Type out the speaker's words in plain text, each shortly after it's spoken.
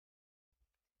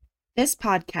This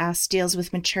podcast deals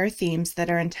with mature themes that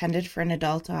are intended for an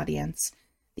adult audience.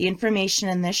 The information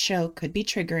in this show could be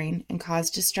triggering and cause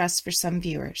distress for some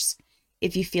viewers.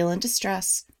 If you feel in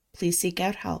distress, please seek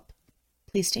out help.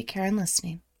 Please take care in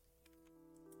listening.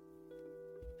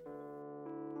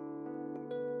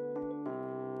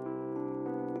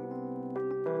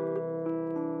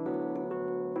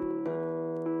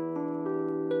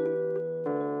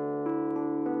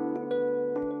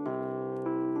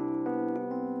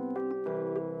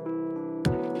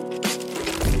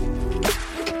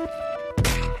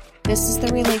 This is the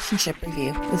Relationship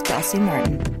Review with Dulcie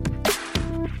Martin.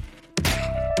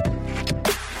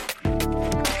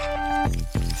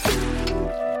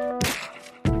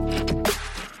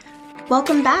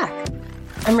 Welcome back.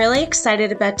 I'm really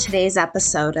excited about today's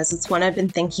episode as it's one I've been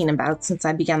thinking about since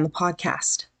I began the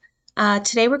podcast.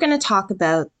 Today we're going to talk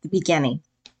about the beginning.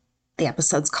 The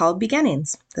episode's called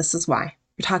Beginnings. This is why.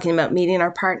 We're talking about meeting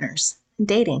our partners and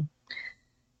dating.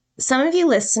 Some of you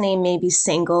listening may be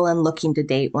single and looking to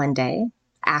date one day,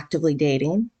 actively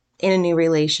dating, in a new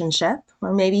relationship,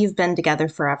 or maybe you've been together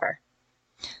forever.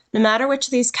 No matter which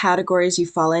of these categories you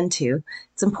fall into,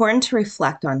 it's important to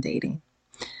reflect on dating.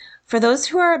 For those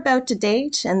who are about to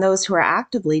date and those who are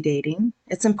actively dating,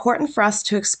 it's important for us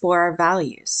to explore our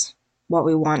values, what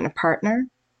we want in a partner,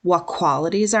 what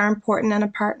qualities are important in a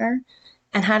partner,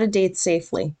 and how to date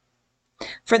safely.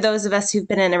 For those of us who've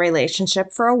been in a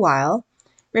relationship for a while,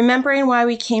 remembering why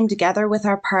we came together with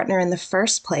our partner in the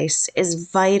first place is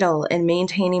vital in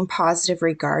maintaining positive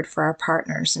regard for our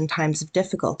partners in times of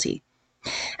difficulty.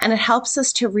 And it helps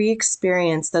us to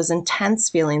re-experience those intense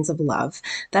feelings of love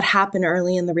that happen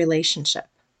early in the relationship.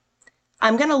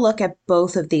 I'm going to look at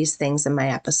both of these things in my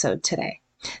episode today.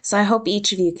 So I hope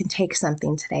each of you can take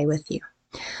something today with you.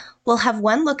 We'll have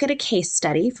one look at a case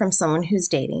study from someone who's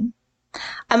dating.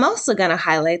 I'm also going to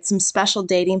highlight some special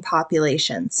dating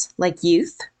populations, like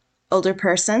youth, older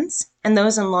persons, and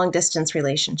those in long-distance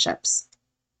relationships.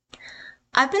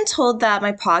 I've been told that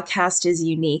my podcast is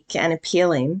unique and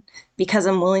appealing because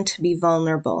I'm willing to be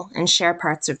vulnerable and share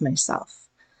parts of myself.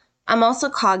 I'm also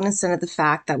cognizant of the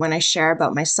fact that when I share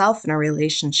about myself in a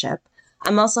relationship,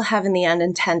 I'm also having the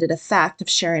unintended effect of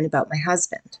sharing about my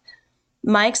husband.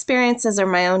 My experiences are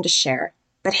my own to share,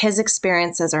 but his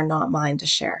experiences are not mine to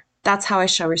share. That's how I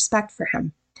show respect for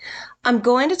him. I'm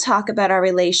going to talk about our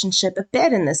relationship a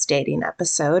bit in this dating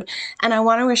episode, and I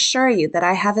want to assure you that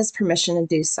I have his permission to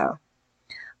do so.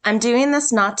 I'm doing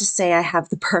this not to say I have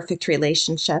the perfect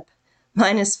relationship.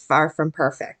 Mine is far from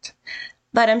perfect.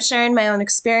 But I'm sharing my own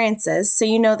experiences so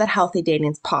you know that healthy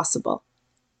dating is possible.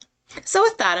 So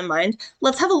with that in mind,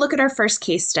 let's have a look at our first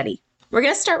case study. We're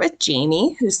going to start with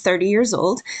Jamie, who's 30 years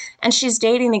old, and she's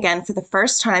dating again for the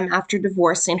first time after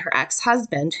divorcing her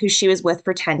ex-husband, who she was with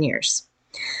for 10 years.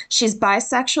 She's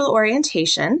bisexual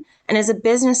orientation and is a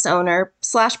business owner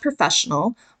 /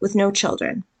 professional with no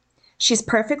children. She's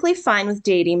perfectly fine with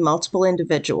dating multiple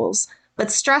individuals,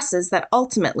 but stresses that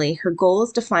ultimately her goal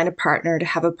is to find a partner to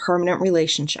have a permanent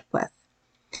relationship with.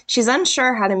 She's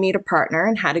unsure how to meet a partner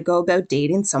and how to go about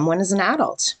dating someone as an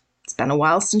adult. It's been a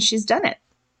while since she's done it.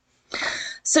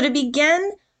 So to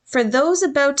begin, for those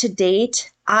about to date,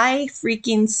 I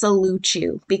freaking salute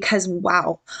you because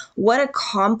wow, what a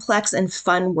complex and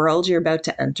fun world you're about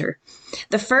to enter.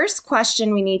 The first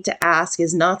question we need to ask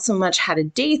is not so much how to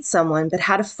date someone, but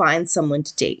how to find someone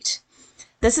to date.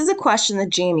 This is a question that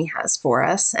Jamie has for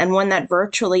us and one that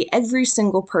virtually every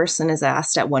single person is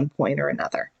asked at one point or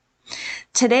another.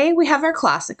 Today we have our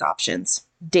classic options: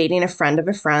 dating a friend of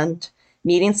a friend,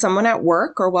 meeting someone at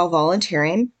work or while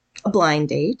volunteering, a blind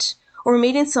date, or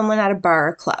meeting someone at a bar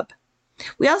or club.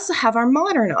 We also have our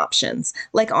modern options,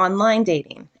 like online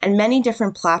dating, and many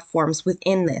different platforms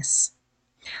within this.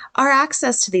 Our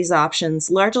access to these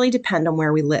options largely depend on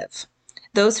where we live.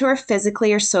 Those who are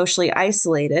physically or socially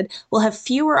isolated will have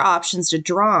fewer options to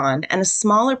draw on and a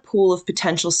smaller pool of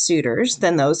potential suitors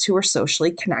than those who are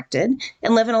socially connected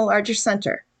and live in a larger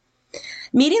center.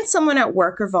 Meeting someone at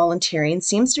work or volunteering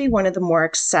seems to be one of the more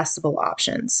accessible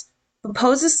options, but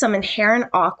poses some inherent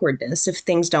awkwardness if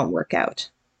things don't work out.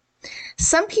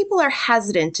 Some people are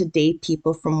hesitant to date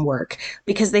people from work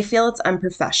because they feel it's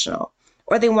unprofessional,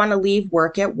 or they want to leave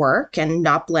work at work and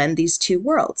not blend these two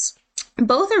worlds.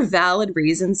 Both are valid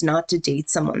reasons not to date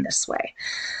someone this way.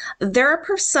 There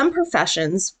are some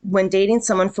professions when dating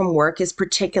someone from work is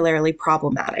particularly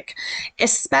problematic,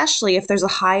 especially if there's a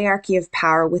hierarchy of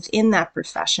power within that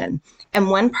profession and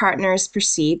one partner is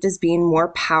perceived as being more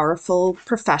powerful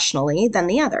professionally than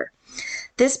the other.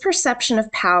 This perception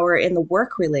of power in the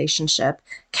work relationship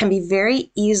can be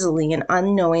very easily and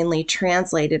unknowingly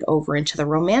translated over into the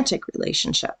romantic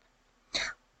relationship.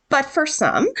 But for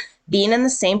some, being in the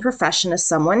same profession as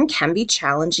someone can be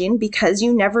challenging because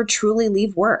you never truly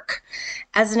leave work.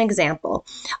 As an example,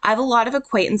 I have a lot of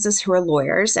acquaintances who are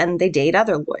lawyers and they date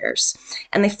other lawyers.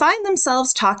 And they find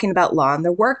themselves talking about law on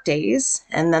their work days,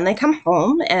 and then they come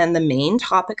home and the main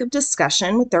topic of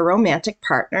discussion with their romantic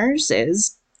partners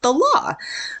is the law.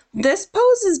 This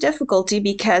poses difficulty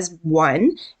because,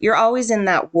 one, you're always in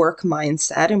that work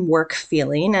mindset and work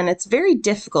feeling, and it's very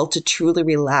difficult to truly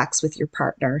relax with your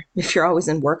partner if you're always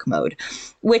in work mode,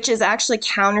 which is actually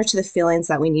counter to the feelings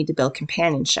that we need to build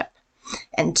companionship.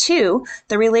 And two,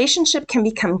 the relationship can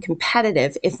become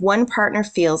competitive if one partner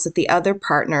feels that the other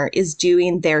partner is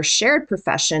doing their shared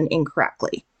profession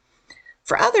incorrectly.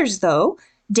 For others, though,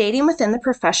 dating within the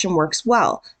profession works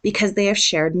well because they have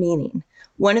shared meaning,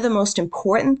 one of the most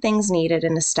important things needed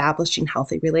in establishing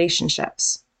healthy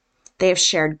relationships. They have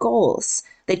shared goals.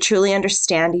 They truly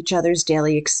understand each other's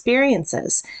daily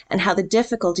experiences and how the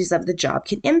difficulties of the job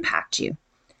can impact you.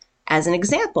 As an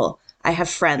example, I have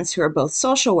friends who are both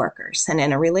social workers and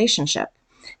in a relationship.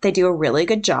 They do a really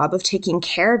good job of taking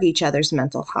care of each other's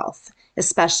mental health,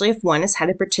 especially if one has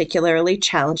had a particularly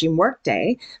challenging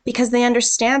workday, because they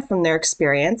understand from their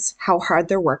experience how hard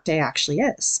their workday actually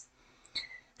is.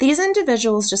 These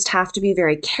individuals just have to be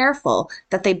very careful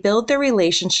that they build their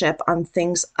relationship on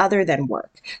things other than work,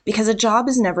 because a job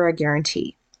is never a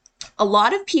guarantee. A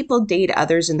lot of people date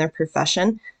others in their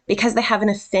profession because they have an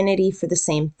affinity for the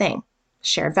same thing,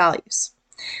 shared values.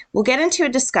 We'll get into a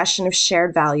discussion of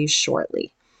shared values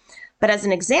shortly. But as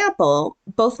an example,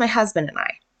 both my husband and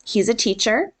I, he's a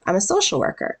teacher, I'm a social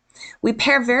worker. We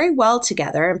pair very well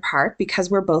together in part because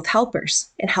we're both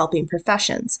helpers in helping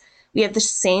professions. We have the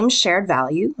same shared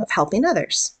value of helping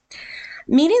others.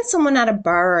 Meeting someone at a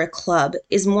bar or a club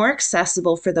is more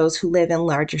accessible for those who live in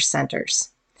larger centers.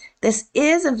 This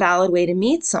is a valid way to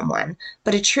meet someone,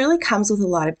 but it truly comes with a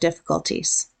lot of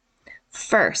difficulties.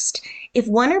 First, if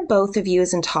one or both of you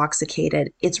is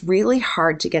intoxicated, it's really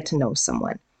hard to get to know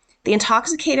someone. The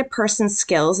intoxicated person's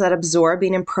skills at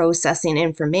absorbing and processing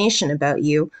information about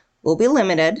you will be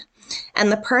limited,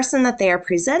 and the person that they are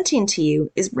presenting to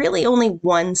you is really only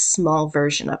one small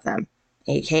version of them,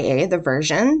 aka the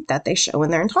version that they show when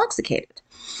they're intoxicated.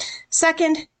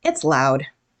 Second, it's loud.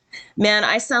 Man,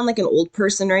 I sound like an old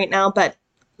person right now, but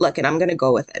look, and I'm going to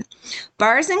go with it.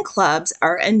 Bars and clubs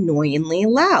are annoyingly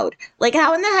loud. Like,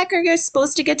 how in the heck are you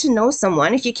supposed to get to know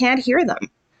someone if you can't hear them?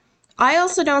 I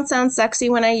also don't sound sexy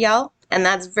when I yell, and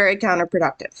that's very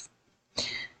counterproductive.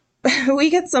 We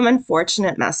get some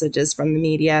unfortunate messages from the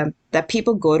media that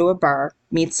people go to a bar,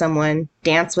 meet someone,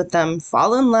 dance with them,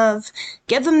 fall in love,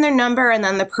 give them their number, and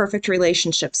then the perfect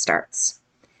relationship starts.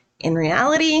 In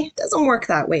reality, it doesn't work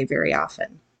that way very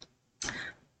often.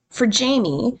 For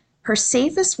Jamie, her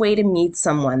safest way to meet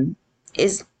someone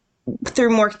is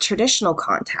through more traditional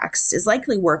contexts, is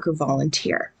likely work or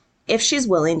volunteer, if she's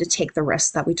willing to take the risks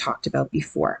that we talked about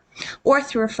before, or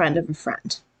through a friend of a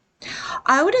friend.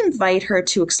 I would invite her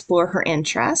to explore her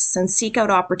interests and seek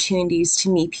out opportunities to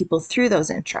meet people through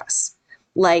those interests,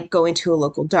 like going to a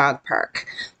local dog park,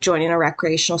 joining a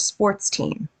recreational sports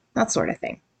team, that sort of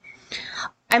thing.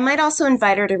 I might also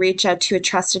invite her to reach out to a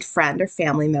trusted friend or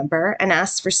family member and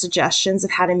ask for suggestions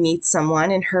of how to meet someone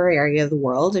in her area of the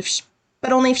world,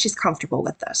 but only if she's comfortable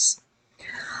with this.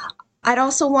 I'd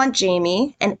also want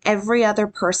Jamie and every other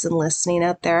person listening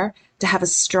out there to have a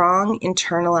strong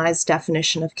internalized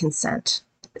definition of consent.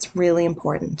 It's really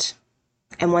important,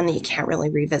 and one that you can't really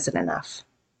revisit enough.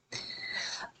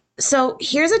 So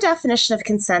here's a definition of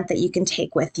consent that you can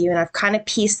take with you, and I've kind of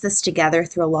pieced this together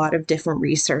through a lot of different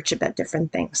research about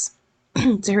different things.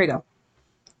 So here we go.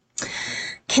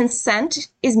 Consent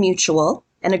is mutual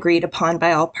and agreed upon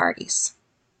by all parties.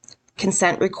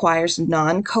 Consent requires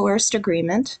non-coerced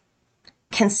agreement.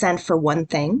 Consent for one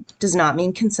thing does not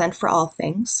mean consent for all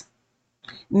things.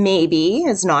 Maybe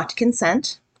is not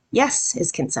consent. Yes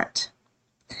is consent.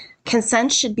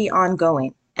 Consent should be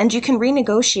ongoing, and you can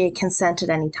renegotiate consent at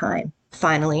any time.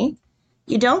 Finally,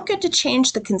 you don't get to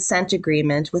change the consent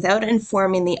agreement without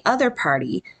informing the other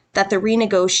party that the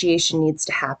renegotiation needs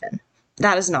to happen.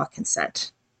 That is not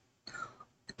consent.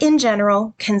 In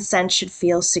general, consent should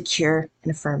feel secure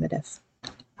and affirmative.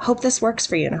 I hope this works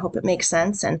for you, and I hope it makes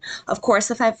sense. And of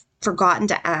course, if I've forgotten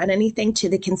to add anything to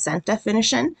the consent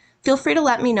definition, feel free to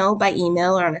let me know by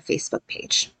email or on a Facebook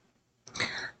page.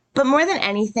 But more than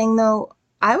anything, though,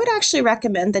 I would actually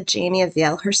recommend that Jamie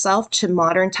avail herself to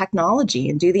modern technology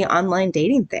and do the online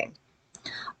dating thing.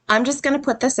 I'm just going to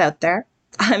put this out there.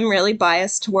 I'm really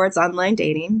biased towards online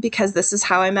dating because this is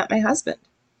how I met my husband.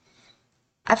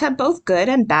 I've had both good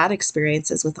and bad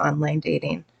experiences with online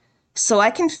dating. so I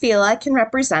can feel I can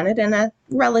represent it in a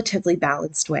relatively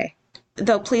balanced way.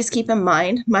 Though please keep in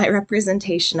mind, my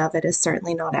representation of it is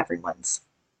certainly not everyone's.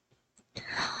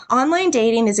 Online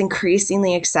dating is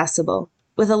increasingly accessible,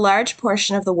 with a large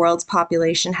portion of the world's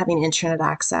population having internet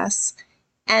access,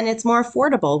 and it's more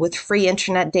affordable with free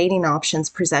internet dating options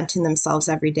presenting themselves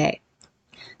every day.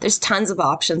 There's tons of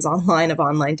options online of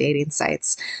online dating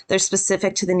sites. They're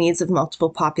specific to the needs of multiple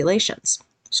populations.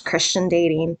 There's Christian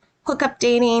dating, hookup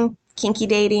dating, kinky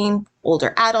dating,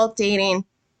 older adult dating,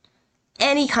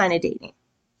 any kind of dating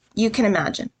you can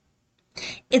imagine.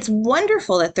 It's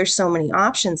wonderful that there's so many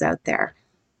options out there,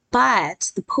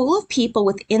 but the pool of people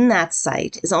within that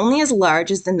site is only as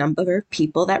large as the number of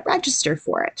people that register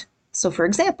for it. So for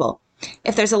example,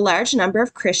 if there's a large number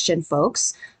of Christian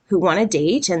folks who want to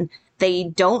date and they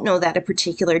don't know that a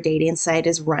particular dating site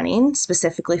is running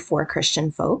specifically for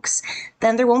Christian folks,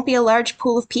 then there won't be a large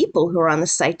pool of people who are on the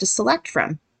site to select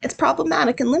from. It's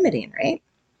problematic and limiting, right?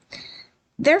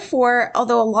 Therefore,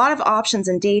 although a lot of options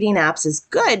in dating apps is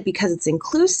good because it's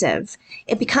inclusive,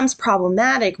 it becomes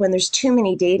problematic when there's too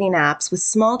many dating apps with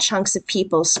small chunks of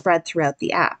people spread throughout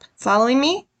the app. Following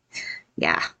me?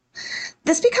 Yeah.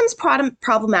 This becomes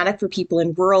problematic for people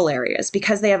in rural areas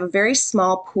because they have a very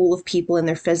small pool of people in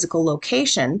their physical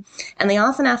location, and they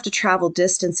often have to travel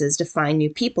distances to find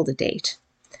new people to date.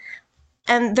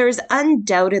 And there's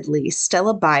undoubtedly still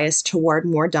a bias toward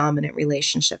more dominant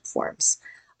relationship forms.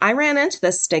 I ran into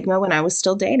this stigma when I was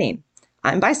still dating.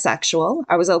 I'm bisexual.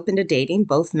 I was open to dating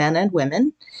both men and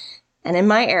women. And in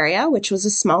my area, which was a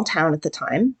small town at the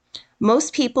time,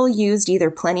 most people used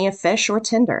either Plenty of Fish or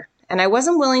Tinder. And I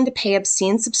wasn't willing to pay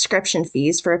obscene subscription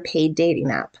fees for a paid dating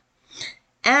app.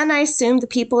 And I assumed the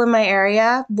people in my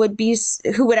area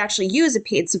who would actually use a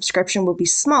paid subscription would be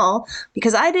small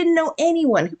because I didn't know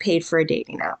anyone who paid for a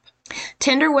dating app.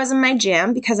 Tinder wasn't my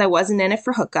jam because I wasn't in it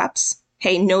for hookups.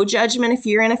 Hey, no judgment if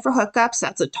you're in it for hookups.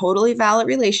 That's a totally valid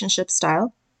relationship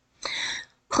style.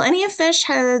 Plenty of Fish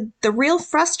had the real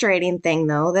frustrating thing,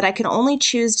 though, that I could only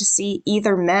choose to see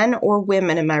either men or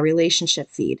women in my relationship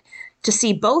feed. To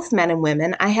see both men and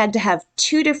women, I had to have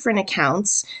 2 different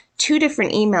accounts, 2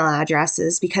 different email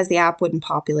addresses because the app wouldn't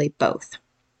populate both.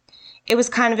 It was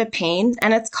kind of a pain,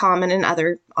 and it's common in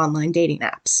other online dating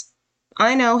apps.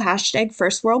 I know,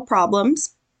 #first world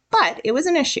problems, but it was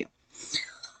an issue.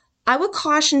 I would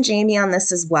caution Jamie on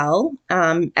this as well,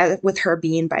 with her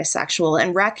being bisexual,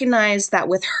 and recognize that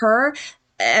with her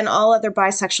and all other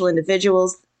bisexual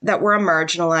individuals, that we're a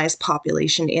marginalized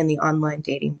population in the online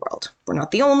dating world. We're not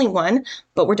the only one,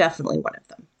 but we're definitely one of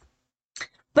them.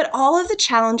 But all of the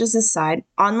challenges aside,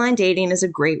 online dating is a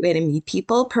great way to meet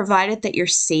people, provided that you're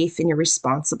safe and you're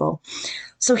responsible.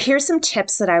 So here's some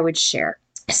tips that I would share.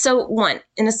 So 1,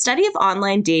 in a study of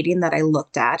online dating that I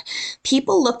looked at,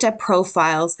 people looked at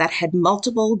profiles that had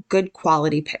multiple good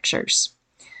quality pictures.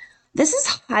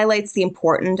 This highlights the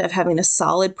importance of having a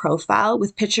solid profile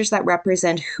with pictures that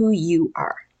represent who you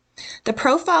are. The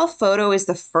profile photo is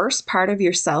the first part of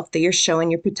yourself that you're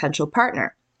showing your potential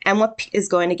partner and what is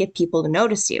going to get people to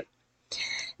notice you.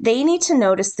 They need to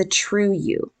notice the true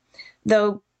you,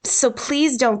 though. So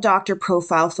please don't doctor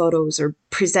profile photos or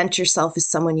present yourself as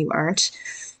someone you aren't.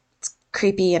 It's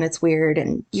creepy and it's weird,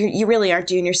 and you really aren't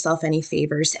doing yourself any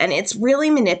favors. And it's really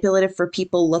manipulative for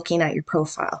people looking at your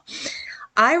profile.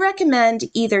 I recommend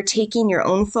either taking your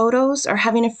own photos or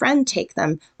having a friend take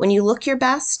them when you look your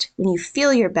best, when you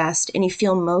feel your best, and you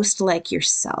feel most like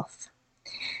yourself.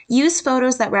 Use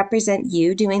photos that represent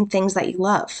you doing things that you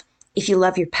love. If you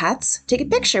love your pets, take a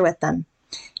picture with them.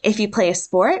 If you play a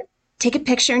sport, take a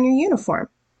picture in your uniform.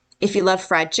 If you love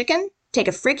fried chicken, take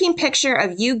a freaking picture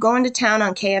of you going to town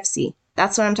on KFC.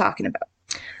 That's what I'm talking about.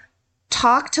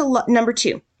 Number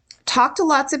 2, talk to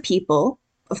lots of people,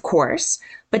 of course,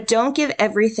 but don't give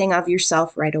everything of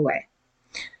yourself right away.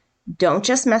 Don't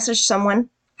just message someone,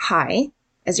 hi,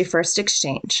 as your first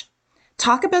exchange.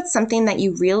 Talk about something that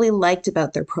you really liked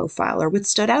about their profile or what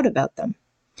stood out about them.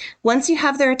 Once you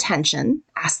have their attention,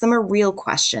 ask them a real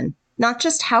question, not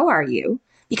just how are you,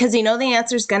 because you know the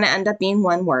answer is going to end up being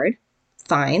one word,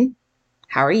 fine,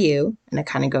 how are you? And it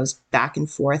kind of goes back and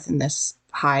forth in this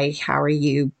hi, how are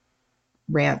you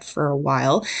rant for a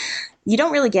while. You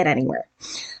don't really get anywhere.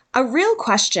 A real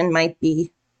question might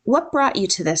be, what brought you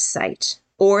to this site?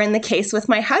 Or in the case with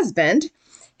my husband,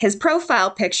 his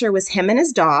profile picture was him and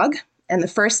his dog, and the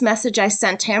first message I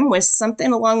sent him was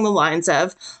something along the lines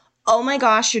of, oh my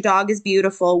gosh, your dog is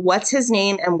beautiful. What's his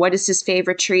name and what is his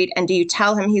favorite treat? And do you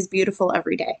tell him he's beautiful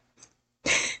every day?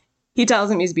 He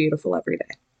tells him he's beautiful every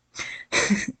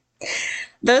day.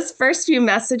 Those first few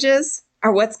messages,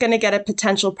 are what's going to get a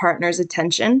potential partner's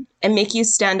attention and make you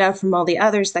stand out from all the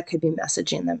others that could be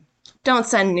messaging them. Don't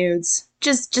send nudes.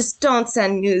 Just don't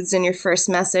send nudes in your first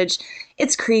message.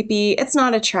 It's creepy. It's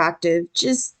not attractive.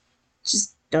 Just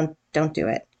don't do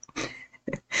it.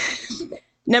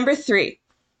 Number 3,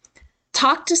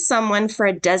 talk to someone for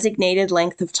a designated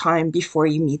length of time before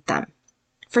you meet them.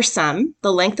 For some,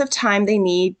 the length of time they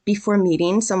need before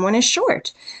meeting someone is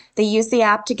short. They use the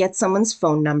app to get someone's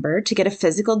phone number, to get a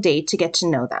physical date, to get to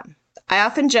know them. I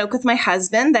often joke with my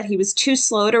husband that he was too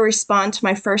slow to respond to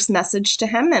my first message to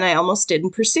him, and I almost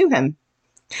didn't pursue him.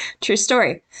 True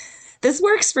story. This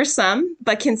works for some,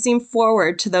 but can seem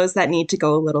forward to those that need to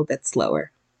go a little bit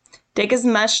slower. Take as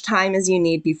much time as you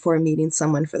need before meeting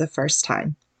someone for the first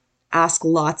time. Ask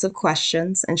lots of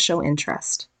questions and show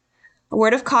interest. A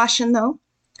word of caution, though.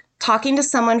 Talking to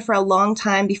someone for a long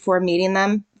time before meeting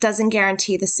them doesn't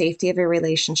guarantee the safety of a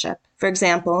relationship. For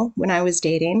example, when I was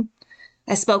dating,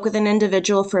 I spoke with an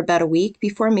individual for about a week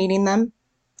before meeting them.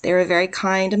 They were very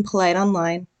kind and polite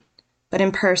online, but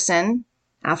in person,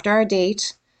 after our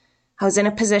date, I was in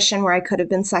a position where I could have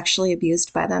been sexually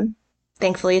abused by them.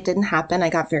 Thankfully, it didn't happen.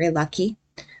 I got very lucky.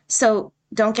 So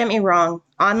don't get me wrong,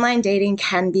 online dating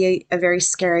can be a very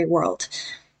scary world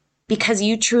because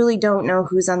you truly don't know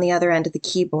who's on the other end of the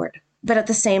keyboard. But at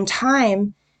the same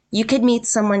time, you could meet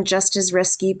someone just as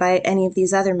risky by any of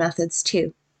these other methods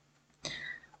too.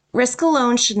 Risk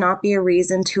alone should not be a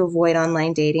reason to avoid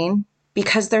online dating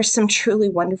because there's some truly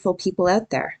wonderful people out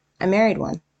there. I married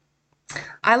one.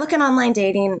 I look at online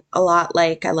dating a lot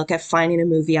like I look at finding a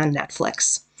movie on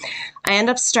Netflix. I end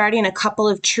up starting a couple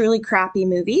of truly crappy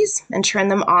movies and turn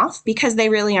them off because they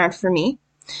really aren't for me.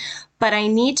 But I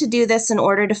need to do this in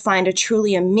order to find a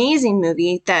truly amazing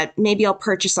movie that maybe I'll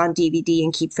purchase on DVD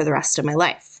and keep for the rest of my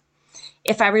life.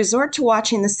 If I resort to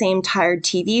watching the same tired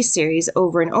TV series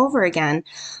over and over again,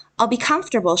 I'll be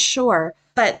comfortable, sure,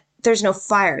 but there's no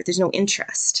fire, there's no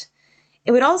interest.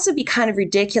 It would also be kind of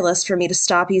ridiculous for me to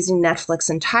stop using Netflix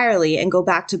entirely and go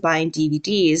back to buying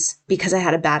DVDs because I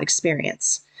had a bad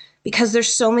experience. Because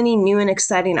there's so many new and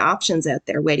exciting options out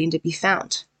there waiting to be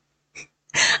found.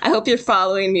 I hope you're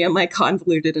following me on my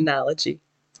convoluted analogy.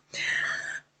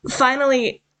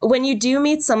 Finally, when you do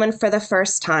meet someone for the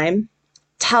first time,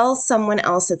 tell someone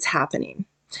else it's happening.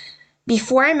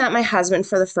 Before I met my husband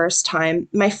for the first time,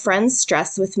 my friends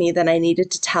stressed with me that I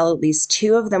needed to tell at least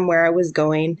 2 of them where I was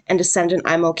going and to send an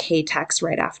I'm okay text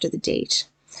right after the date.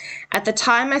 At the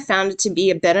time, I found it to be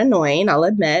a bit annoying, I'll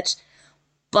admit,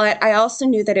 but I also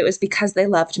knew that it was because they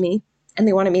loved me and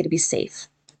they wanted me to be safe.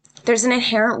 There's an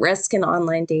inherent risk in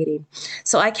online dating,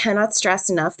 so I cannot stress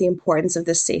enough the importance of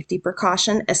this safety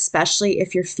precaution, especially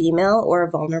if you're female or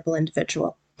a vulnerable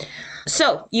individual.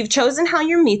 So, you've chosen how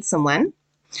you meet someone.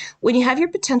 When you have your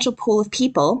potential pool of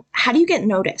people, how do you get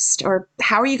noticed, or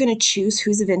how are you going to choose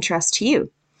who's of interest to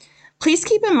you? Please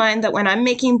keep in mind that when I'm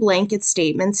making blanket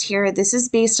statements here, this is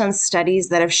based on studies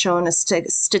that have shown a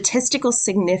statistical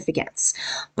significance.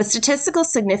 But statistical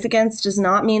significance does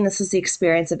not mean this is the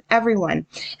experience of everyone.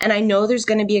 And I know there's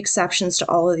going to be exceptions to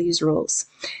all of these rules.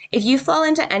 If you fall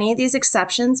into any of these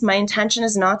exceptions, my intention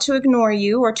is not to ignore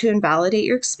you or to invalidate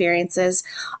your experiences.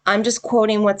 I'm just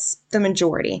quoting what's the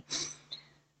majority.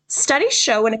 Studies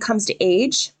show when it comes to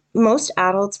age, most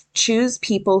adults choose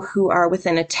people who are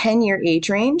within a 10-year age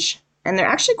range, and they're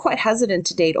actually quite hesitant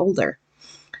to date older.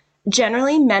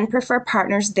 Generally, men prefer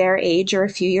partners their age or a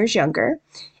few years younger,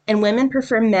 and women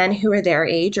prefer men who are their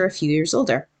age or a few years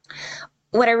older.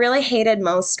 What I really hated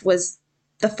most was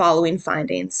the following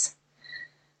findings.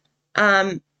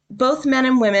 Both men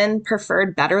and women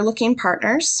preferred better-looking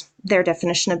partners, their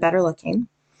definition of better looking,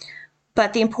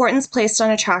 but the importance placed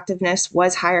on attractiveness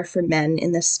was higher for men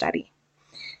in this study.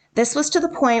 This was to the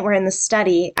point where in the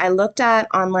study, I looked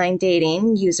at online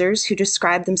dating users who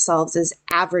described themselves as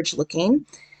average looking.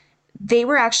 They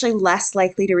were actually less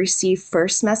likely to receive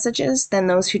first messages than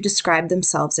those who described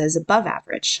themselves as above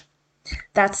average.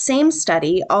 That same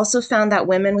study also found that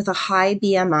women with a high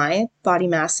BMI, body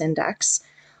mass index,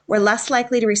 were less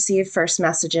likely to receive first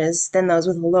messages than those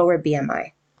with a lower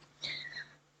BMI.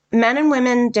 Men and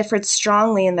women differed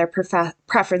strongly in their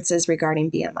preferences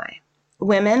regarding BMI.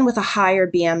 Women with a higher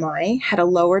BMI had a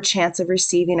lower chance of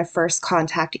receiving a first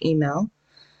contact email.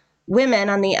 Women,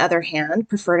 on the other hand,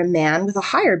 preferred a man with a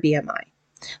higher BMI.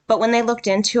 But when they looked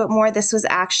into it more, this was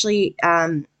actually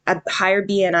a higher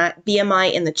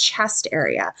BMI in the chest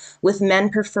area, with women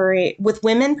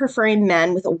preferring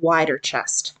men with a wider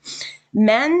chest.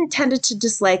 Men tended to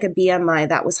dislike a BMI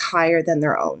that was higher than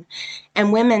their own,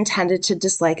 and women tended to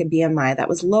dislike a BMI that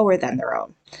was lower than their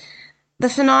own. The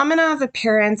phenomena of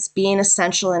appearance being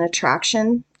essential in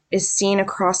attraction is seen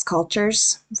across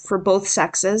cultures for both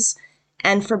sexes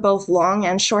and for both long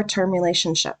and short-term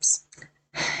relationships.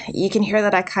 You can hear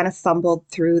that I kind of fumbled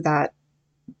through that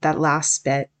last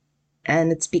bit,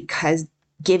 and it's because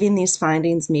giving these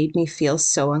findings made me feel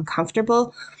so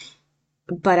uncomfortable,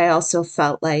 but I also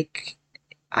felt like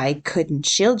I couldn't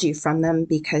shield you from them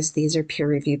because these are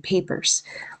peer-reviewed papers.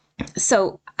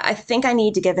 So I think I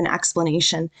need to give an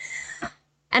explanation.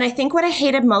 And I think what I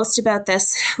hated most about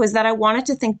this was that I wanted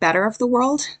to think better of the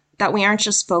world, that we aren't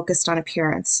just focused on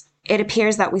appearance. It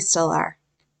appears that we still are.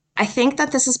 I think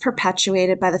that this is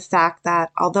perpetuated by the fact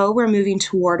that although we're moving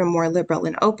toward a more liberal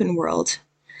and open world,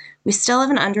 we still have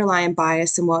an underlying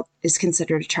bias in what is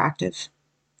considered attractive.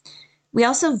 We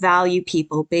also value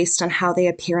people based on how they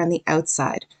appear on the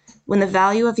outside, when the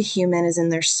value of a human is in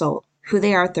their soul, who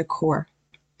they are at their core.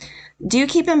 Do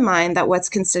keep in mind that what's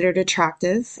considered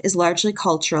attractive is largely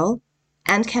cultural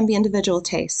and can be individual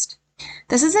taste.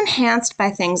 This is enhanced by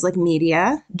things like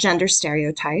media, gender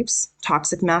stereotypes,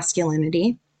 toxic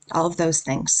masculinity, all of those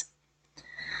things.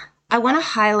 I want to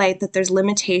highlight that there's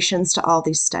limitations to all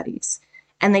these studies,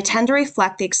 and they tend to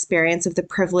reflect the experience of the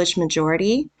privileged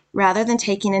majority rather than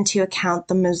taking into account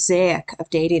the mosaic of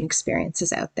dating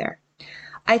experiences out there.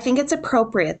 I think it's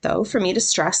appropriate, though, for me to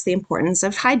stress the importance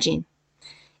of hygiene.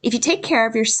 If you take care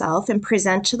of yourself and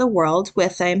present to the world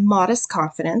with a modest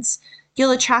confidence,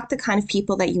 you'll attract the kind of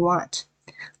people that you want.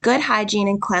 Good hygiene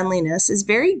and cleanliness is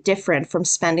very different from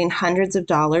spending hundreds of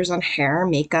dollars on hair,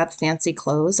 makeup, fancy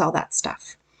clothes, all that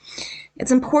stuff.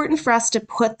 It's important for us to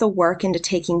put the work into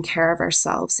taking care of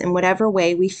ourselves in whatever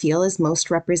way we feel is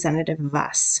most representative of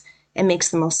us and makes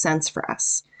the most sense for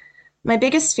us. My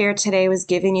biggest fear today was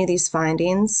giving you these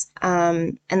findings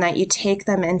and that you take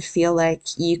them and feel like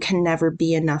you can never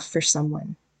be enough for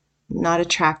someone. Not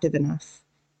attractive enough,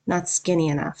 not skinny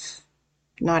enough,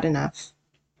 not enough.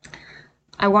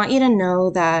 I want you to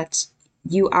know that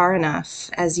you are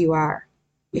enough as you are,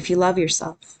 if you love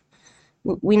yourself.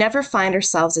 We never find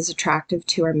ourselves as attractive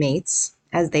to our mates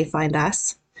as they find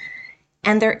us.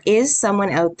 And there is someone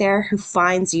out there who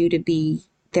finds you to be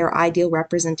their ideal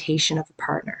representation of a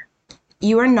partner.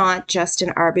 You are not just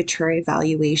an arbitrary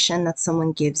evaluation that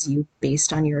someone gives you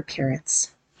based on your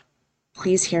appearance.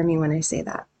 Please hear me when I say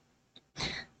that.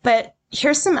 But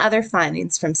here's some other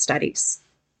findings from studies.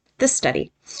 This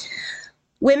study.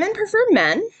 Women prefer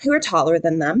men who are taller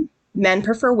than them. Men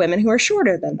prefer women who are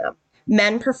shorter than them.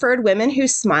 Men preferred women who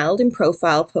smiled in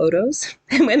profile photos,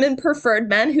 and women preferred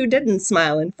men who didn't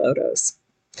smile in photos.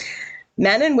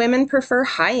 Men and women prefer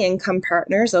high-income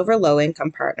partners over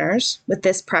low-income partners, with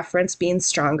this preference being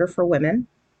stronger for women.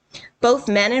 Both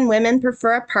men and women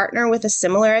prefer a partner with a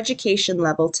similar education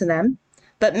level to them,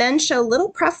 but men show little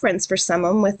preference for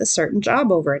someone with a certain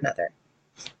job over another.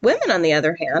 Women, on the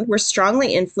other hand, were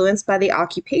strongly influenced by the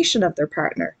occupation of their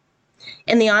partner.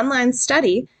 In the online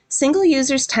study, single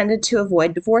users tended to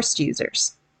avoid divorced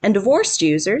users, and divorced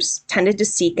users tended to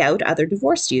seek out other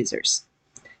divorced users,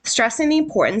 stressing the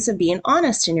importance of being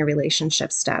honest in your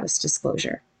relationship status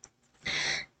disclosure.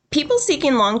 People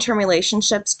seeking long-term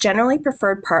relationships generally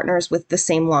preferred partners with the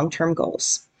same long-term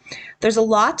goals. There's a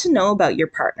lot to know about your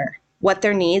partner, what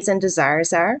their needs and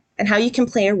desires are, and how you can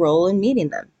play a role in meeting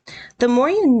them. The more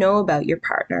you know about your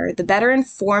partner, the better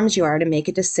informed you are to make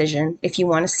a decision if you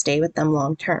want to stay with them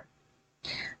long-term.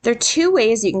 There are two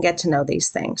ways you can get to know these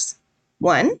things.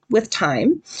 One, with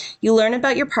time, you learn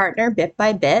about your partner bit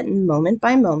by bit and moment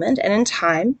by moment, and in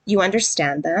time, you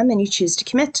understand them and you choose to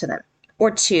commit to them.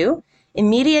 Or two,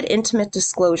 immediate intimate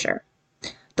disclosure.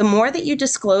 The more that you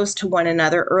disclose to one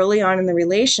another early on in the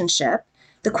relationship,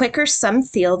 the quicker some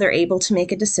feel they're able to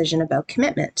make a decision about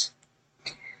commitment.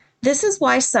 This is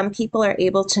why some people are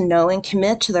able to know and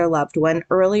commit to their loved one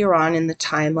earlier on in the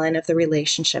timeline of the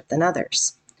relationship than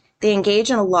others. They engage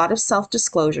in a lot of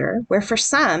self-disclosure, where for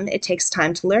some, it takes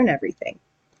time to learn everything.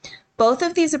 Both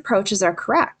of these approaches are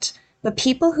correct, but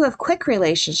people who have quick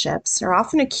relationships are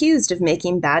often accused of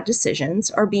making bad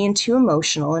decisions or being too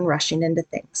emotional and rushing into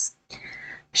things.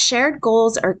 Shared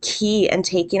goals are key in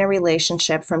taking a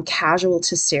relationship from casual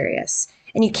to serious,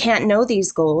 and you can't know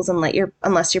these goals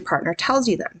unless your partner tells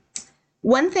you them.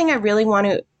 One thing I really want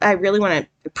to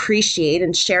appreciate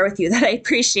and share with you that I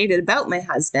appreciated about my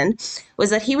husband was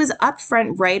that he was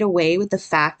upfront right away with the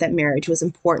fact that marriage was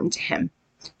important to him.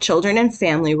 Children and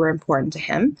family were important to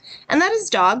him, and that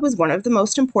his dog was one of the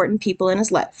most important people in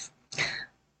his life.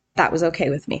 That was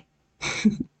okay with me.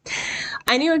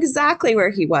 I knew exactly where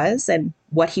he was and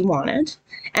what he wanted,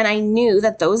 and I knew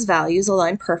that those values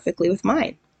aligned perfectly with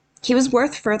mine. He was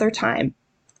worth further time.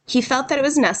 He felt that it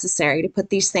was necessary to put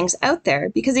these things out there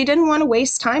because he didn't want to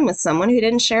waste time with someone who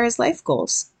didn't share his life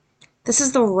goals. This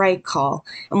is the right call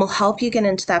and will help you get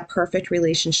into that perfect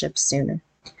relationship sooner.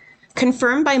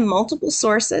 Confirmed by multiple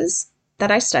sources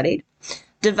that I studied,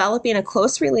 developing a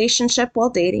close relationship while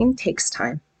dating takes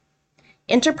time.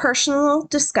 Interpersonal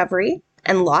discovery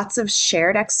and lots of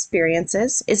shared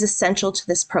experiences is essential to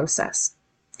this process.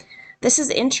 This is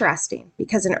interesting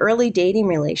because in early dating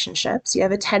relationships, you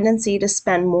have a tendency to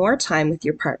spend more time with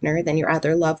your partner than your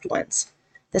other loved ones.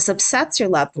 This upsets your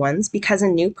loved ones because a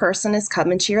new person has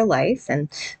come into your life and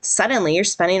suddenly you're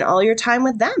spending all your time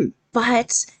with them.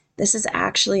 But this is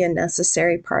actually a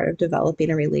necessary part of developing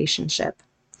a relationship.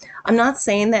 I'm not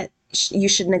saying that you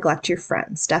should neglect your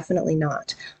friends, definitely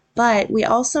not. But we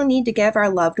also need to give our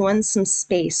loved ones some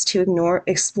space to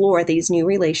explore these new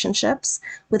relationships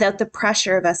without the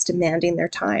pressure of us demanding their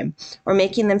time or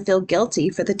making them feel guilty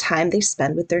for the time they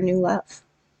spend with their new love.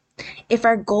 If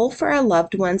our goal for our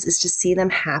loved ones is to see them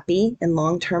happy in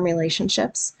long-term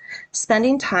relationships,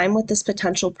 spending time with this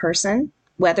potential person,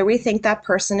 whether we think that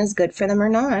person is good for them or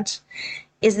not,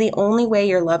 is the only way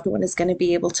your loved one is going to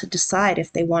be able to decide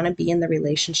if they want to be in the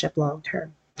relationship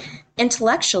long-term.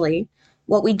 Intellectually,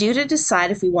 what we do to decide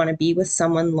if we want to be with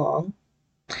someone long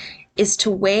is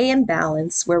to weigh and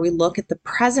balance where we look at the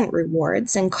present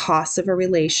rewards and costs of a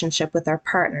relationship with our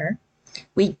partner.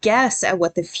 We guess at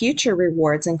what the future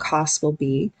rewards and costs will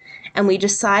be, and we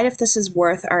decide if this is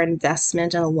worth our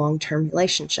investment in a long-term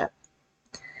relationship.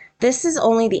 This is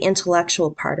only the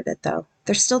intellectual part of it, though.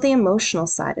 There's still the emotional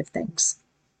side of things.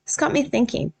 This got me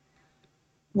thinking,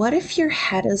 what if your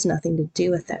head has nothing to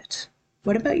do with it?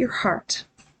 What about your heart?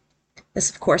 This,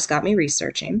 of course, got me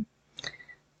researching.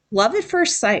 Love at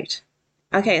first sight.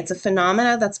 Okay, it's a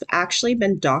phenomena that's actually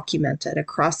been documented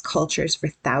across cultures for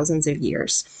thousands of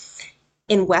years.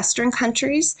 In Western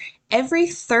countries, every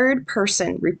third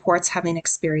person reports having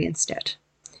experienced it.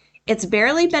 It's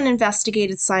barely been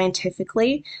investigated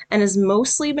scientifically and has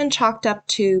mostly been chalked up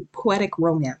to poetic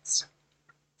romance.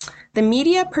 The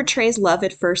media portrays love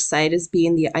at first sight as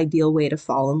being the ideal way to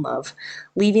fall in love,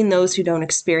 leaving those who don't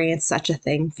experience such a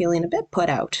thing feeling a bit put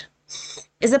out.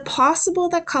 Is it possible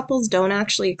that couples don't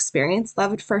actually experience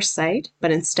love at first sight,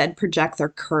 but instead project their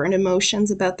current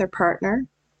emotions about their partner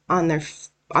on their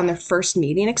first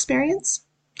meeting experience?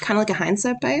 Kind of like a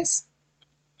hindsight bias?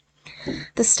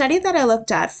 The study that I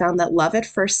looked at found that love at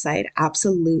first sight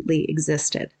absolutely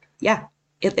existed. Yeah,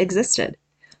 it existed.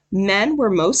 Men were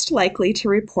most likely to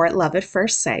report love at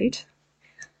first sight.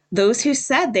 Those who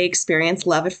said they experienced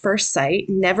love at first sight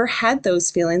never had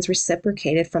those feelings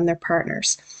reciprocated from their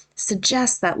partners.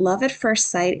 Suggests that love at first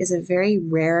sight is a very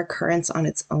rare occurrence on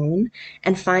its own,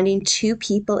 and finding two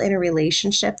people in a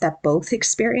relationship that both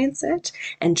experience it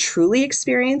and truly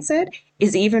experience it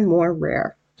is even more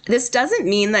rare. This doesn't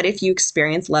mean that if you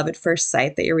experience love at first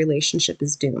sight that your relationship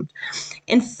is doomed.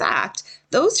 In fact,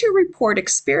 those who report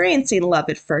experiencing love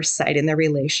at first sight in their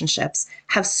relationships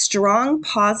have strong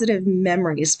positive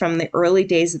memories from the early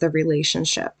days of the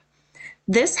relationship.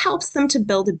 This helps them to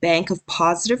build a bank of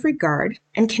positive regard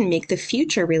and can make the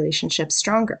future relationship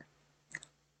stronger.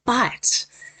 But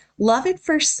love at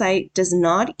first sight does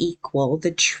not equal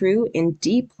the true and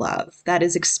deep love that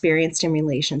is experienced in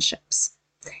relationships.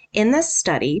 In this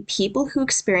study, people who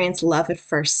experienced love at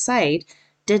first sight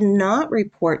did not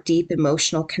report deep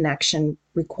emotional connection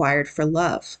required for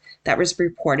love that was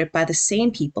reported by the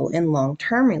same people in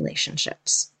long-term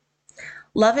relationships.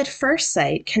 Love at first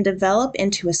sight can develop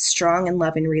into a strong and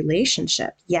loving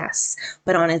relationship, yes,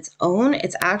 but on its own,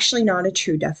 it's actually not a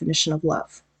true definition of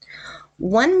love.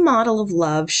 One model of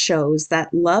love shows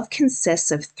that love consists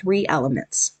of three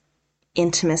elements: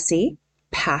 intimacy,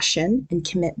 passion, and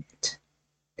commitment.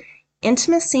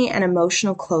 Intimacy and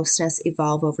emotional closeness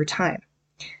evolve over time.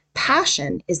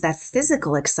 Passion is that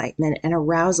physical excitement and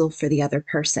arousal for the other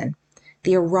person,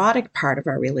 the erotic part of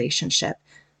our relationship,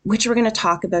 which we're going to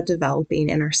talk about developing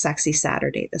in our Sexy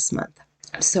Saturday this month.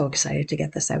 I'm so excited to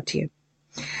get this out to you.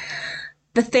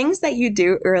 The things that you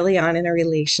do early on in a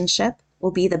relationship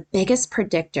will be the biggest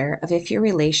predictor of if your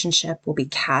relationship will be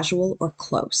casual or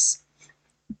close.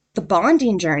 The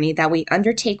bonding journey that we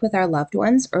undertake with our loved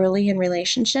ones early in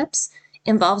relationships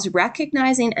involves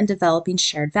recognizing and developing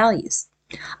shared values.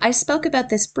 I spoke about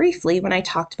this briefly when I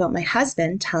talked about my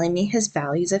husband telling me his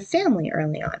values of family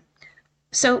early on.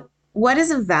 So, what is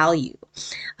a value?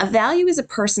 A value is a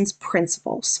person's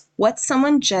principles, what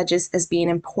someone judges as being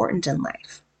important in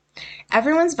life.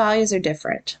 Everyone's values are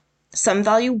different. Some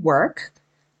value work,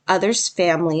 others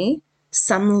family,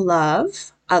 some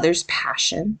love, others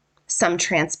passion, some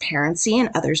transparency, and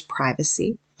others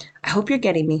privacy. I hope you're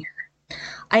getting me here.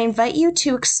 I invite you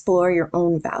to explore your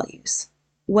own values.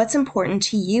 What's important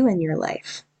to you in your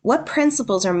life? What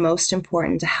principles are most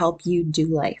important to help you do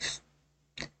life?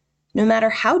 No matter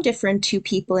how different two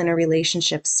people in a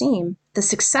relationship seem, the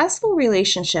successful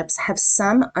relationships have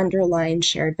some underlying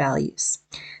shared values.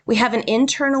 We have an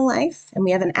internal life and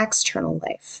we have an external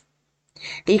life.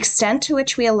 The extent to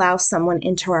which we allow someone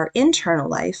into our internal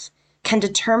life can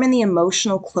determine the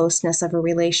emotional closeness of a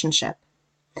relationship.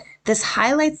 This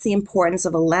highlights the importance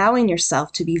of allowing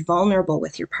yourself to be vulnerable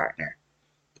with your partner,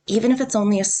 even if it's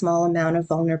only a small amount of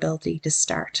vulnerability to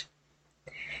start.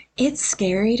 It's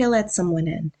scary to let someone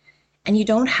in, and you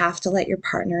don't have to let your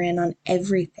partner in on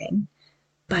everything,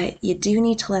 but you do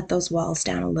need to let those walls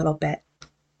down a little bit.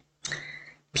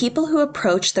 People who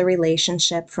approach the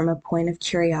relationship from a point of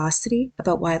curiosity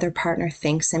about why their partner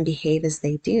thinks and behaves as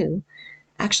they do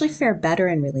actually fare better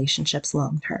in relationships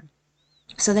long term.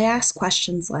 So they ask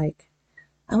questions like,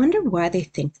 I wonder why they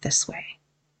think this way.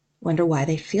 I wonder why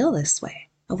they feel this way.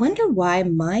 I wonder why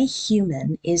my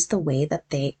human is the way that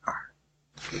they are.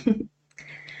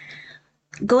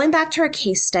 Going back to our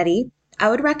case study, I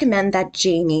would recommend that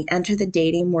Jamie enter the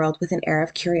dating world with an air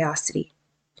of curiosity.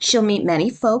 She'll meet many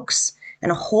folks,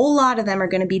 and a whole lot of them are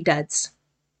going to be duds.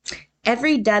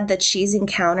 Every dud that she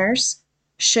encounters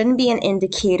shouldn't be an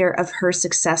indicator of her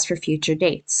success for future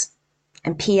dates.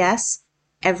 And P.S.,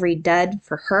 every dud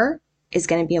for her is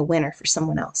going to be a winner for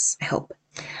someone else, I hope.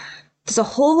 There's a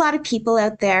whole lot of people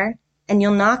out there, and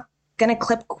you're not going to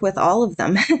click with all of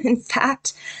them. In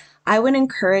fact, I would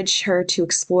encourage her to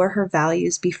explore her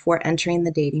values before entering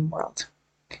the dating world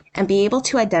and be able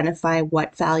to identify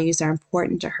what values are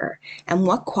important to her and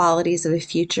what qualities of a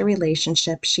future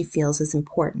relationship she feels is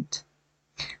important.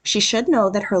 She should know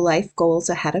that her life goals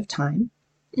ahead of time,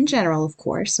 in general, of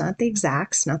course, not the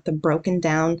exacts, not the broken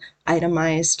down,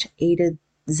 itemized A to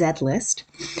Z list,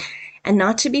 and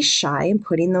not to be shy in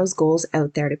putting those goals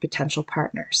out there to potential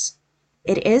partners.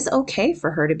 It is okay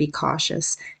for her to be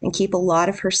cautious and keep a lot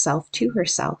of herself to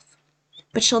herself,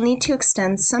 but she'll need to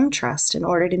extend some trust in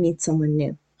order to meet someone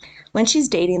new. When she's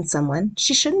dating someone,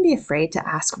 she shouldn't be afraid to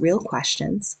ask real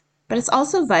questions, but it's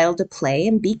also vital to play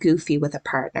and be goofy with a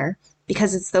partner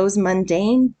because it's those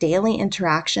mundane daily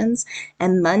interactions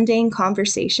and mundane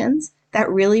conversations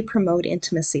that really promote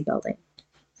intimacy building.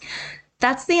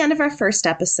 That's the end of our first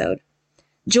episode.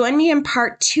 Join me in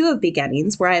part 2 of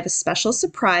Beginnings, where I have a special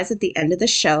surprise at the end of the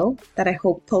show that I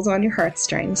hope pulls on your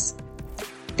heartstrings.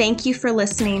 Thank you for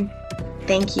listening.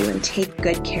 Thank you, and take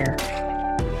good care.